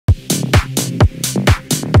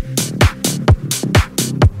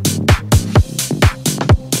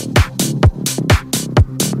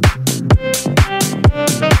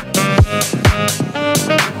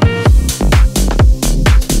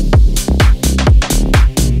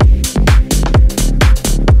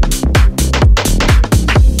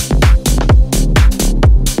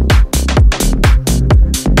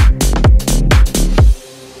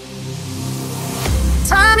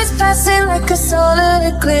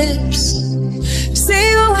eclipse.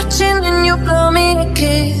 See you watching and you blow me a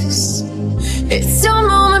kiss. It's your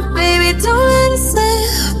moment, baby, don't let it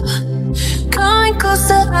slip. Coming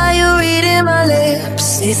closer, are you reading my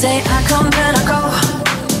lips? They say I come and I go.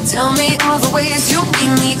 Tell me all the ways you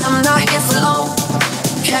need me, I'm not here for long.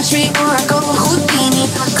 Catch me or I go Houdini.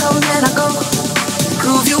 I come and I go.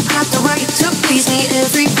 Prove you got the right to please me,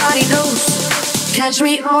 everybody knows. Catch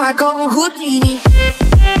me or I go Houdini.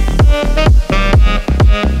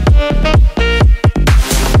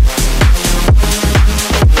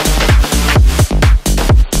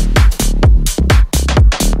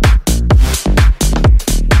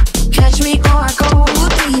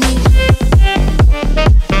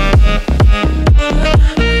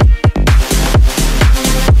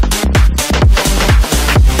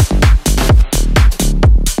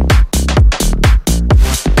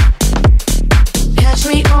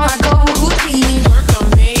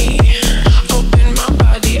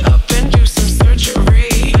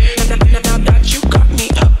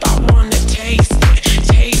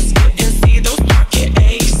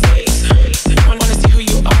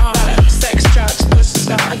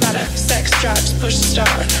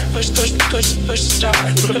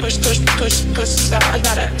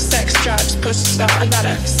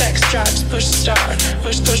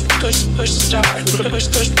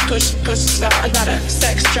 Push start. I got a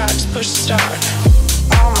sex drives, push start.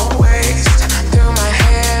 On my waist.